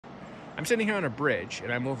I'm sitting here on a bridge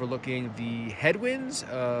and I'm overlooking the headwinds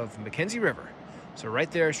of McKenzie River. So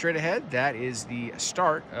right there straight ahead, that is the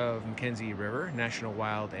start of McKenzie River, National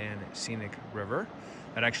Wild and Scenic River.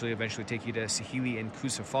 That actually eventually take you to Sahili and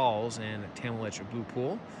Coosa Falls and Tamalich Blue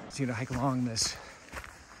Pool. So you know, hike along this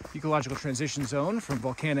ecological transition zone from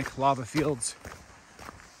volcanic lava fields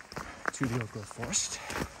to the old growth forest.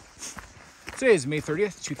 Today is May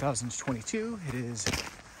 30th, 2022. It is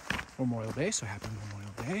Memorial Day, so happy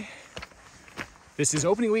Memorial Day. This is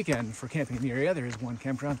opening weekend for camping in the area. There is one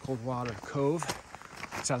campground, Coldwater Cove,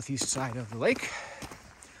 southeast side of the lake.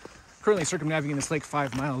 Currently circumnavigating this lake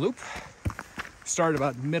 5-mile loop. Started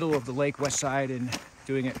about middle of the lake, west side, and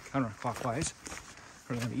doing it counterclockwise.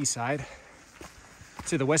 Currently on the east side.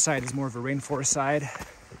 So the west side is more of a rainforest side,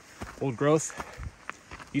 old growth.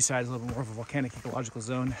 East side is a little more of a volcanic ecological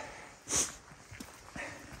zone.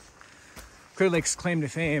 Clear Lake's claim to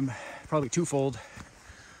fame, probably twofold.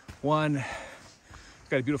 One, it's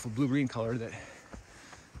got a beautiful blue-green color that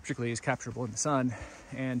particularly is capturable in the sun.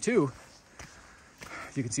 And two,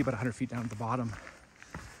 you can see about 100 feet down at the bottom.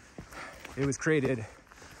 It was created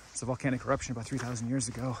as a volcanic eruption about 3,000 years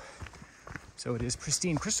ago. So it is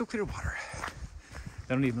pristine, crystal clear water.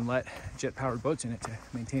 They don't even let jet-powered boats in it to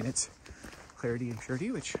maintain its clarity and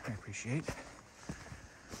purity, which I appreciate.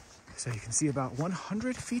 So you can see about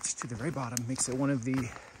 100 feet to the very bottom. Makes it one of the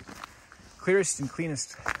clearest and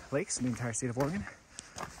cleanest lakes in the entire state of Oregon,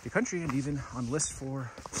 the country, and even on lists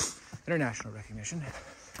for international recognition.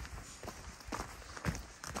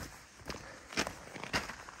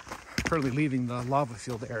 Currently leaving the lava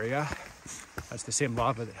field area. That's the same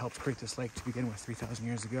lava that helped create this lake to begin with 3,000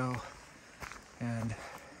 years ago. And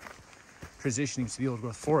transitioning to the old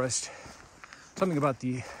growth forest. Something about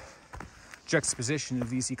the juxtaposition of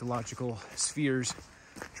these ecological spheres,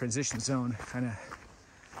 transition zone, kind of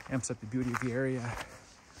amps up the beauty of the area.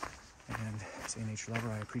 And as a nature lover,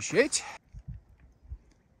 I appreciate.